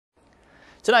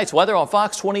Tonight's weather on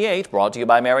Fox 28, brought to you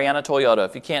by Mariana Toyota.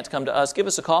 If you can't come to us, give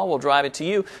us a call. We'll drive it to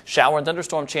you. Shower and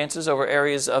thunderstorm chances over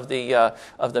areas of the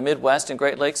Midwest and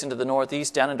Great Lakes into the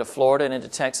Northeast, down into Florida and into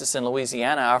Texas and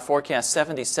Louisiana. Our forecast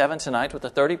 77 tonight with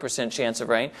a 30% chance of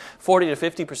rain, 40 to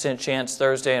 50% chance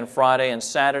Thursday and Friday and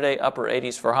Saturday, upper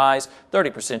 80s for highs,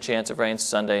 30% chance of rain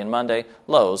Sunday and Monday,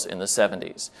 lows in the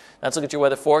 70s. Let's look at your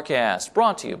weather forecast,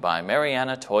 brought to you by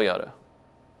Mariana Toyota.